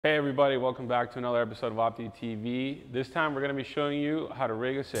Hey everybody, welcome back to another episode of Opti TV. This time we're going to be showing you how to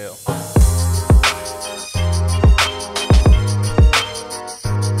rig a sail.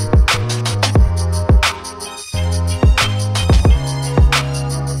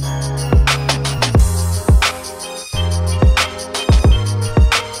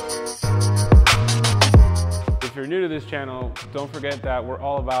 If you're new to this channel, don't forget that we're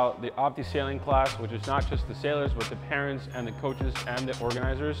all about the Opti sailing class, which is not just the sailors, but the parents and the coaches and the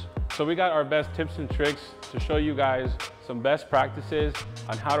organizers. So we got our best tips and tricks to show you guys some best practices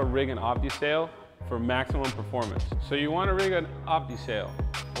on how to rig an Opti sail for maximum performance. So you want to rig an Opti sail?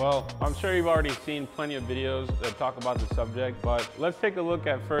 Well, I'm sure you've already seen plenty of videos that talk about the subject, but let's take a look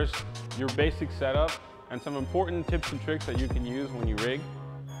at first your basic setup and some important tips and tricks that you can use when you rig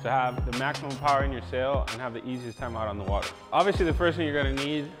to have the maximum power in your sail and have the easiest time out on the water. Obviously, the first thing you're gonna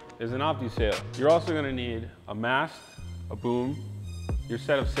need is an Opti sail. You're also gonna need a mast, a boom, your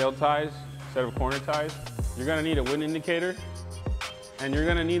set of sail ties, set of corner ties. You're gonna need a wind indicator, and you're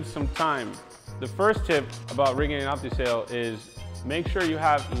gonna need some time. The first tip about rigging an Opti sail is make sure you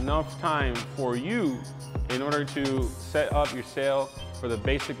have enough time for you in order to set up your sail for the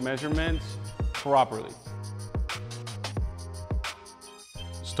basic measurements properly.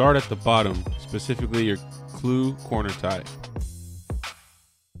 Start at the bottom, specifically your clew corner tie.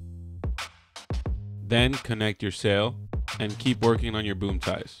 Then connect your sail and keep working on your boom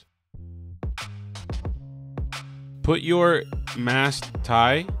ties. Put your mast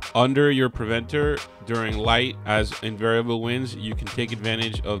tie under your preventer during light, as in variable winds you can take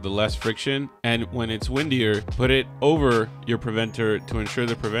advantage of the less friction, and when it's windier, put it over your preventer to ensure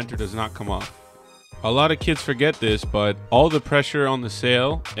the preventer does not come off. A lot of kids forget this, but all the pressure on the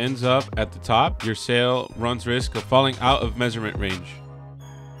sail ends up at the top. Your sail runs risk of falling out of measurement range.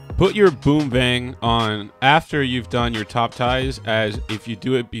 Put your boom vang on after you've done your top ties, as if you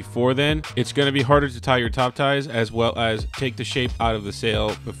do it before then, it's going to be harder to tie your top ties as well as take the shape out of the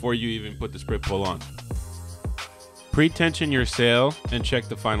sail before you even put the sprit pull on. Pre-tension your sail and check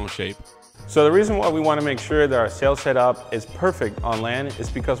the final shape. So the reason why we want to make sure that our sail setup is perfect on land is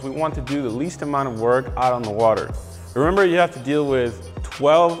because we want to do the least amount of work out on the water. Remember, you have to deal with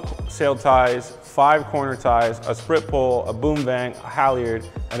 12 sail ties, 5 corner ties, a sprit pull, a boom vang, a halyard,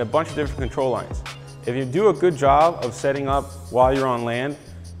 and a bunch of different control lines. If you do a good job of setting up while you're on land,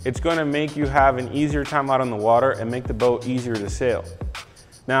 it's going to make you have an easier time out on the water and make the boat easier to sail.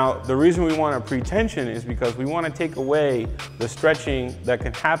 Now, the reason we want a pre-tension is because we want to take away the stretching that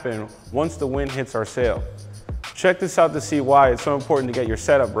can happen once the wind hits our sail. Check this out to see why it's so important to get your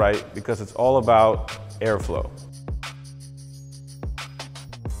setup right, because it's all about airflow.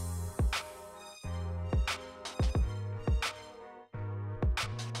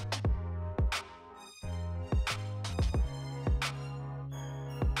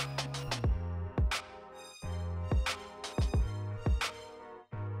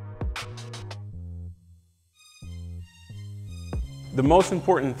 The most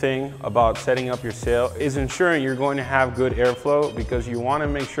important thing about setting up your sail is ensuring you're going to have good airflow, because you want to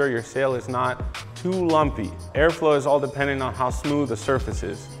make sure your sail is not too lumpy. Airflow is all dependent on how smooth the surface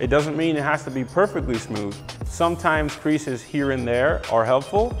is. It doesn't mean it has to be perfectly smooth. Sometimes creases here and there are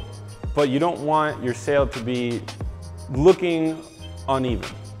helpful, but you don't want your sail to be looking uneven.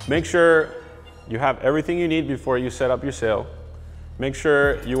 Make sure you have everything you need before you set up your sail. Make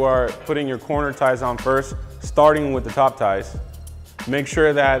sure you are putting your corner ties on first, starting with the top ties. Make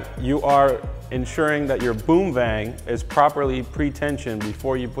sure that you are ensuring that your boom vang is properly pre-tensioned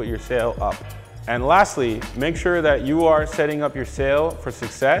before you put your sail up. And lastly, make sure that you are setting up your sail for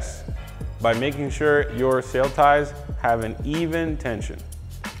success by making sure your sail ties have an even tension.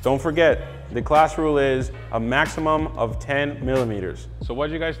 Don't forget, the class rule is a maximum of 10 millimeters. So what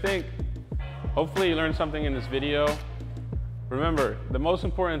do you guys think? Hopefully you learned something in this video. Remember, the most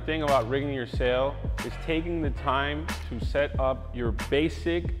important thing about rigging your sail is taking the time to set up your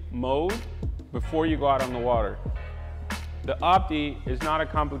basic mode before you go out on the water. The Opti is not a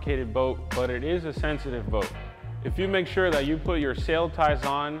complicated boat, but it is a sensitive boat. If you make sure that you put your sail ties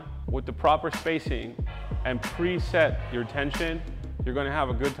on with the proper spacing and preset your tension, you're going to have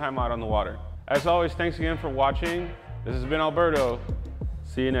a good time out on the water. As always, thanks again for watching. This has been Alberto.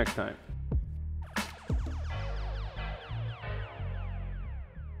 See you next time.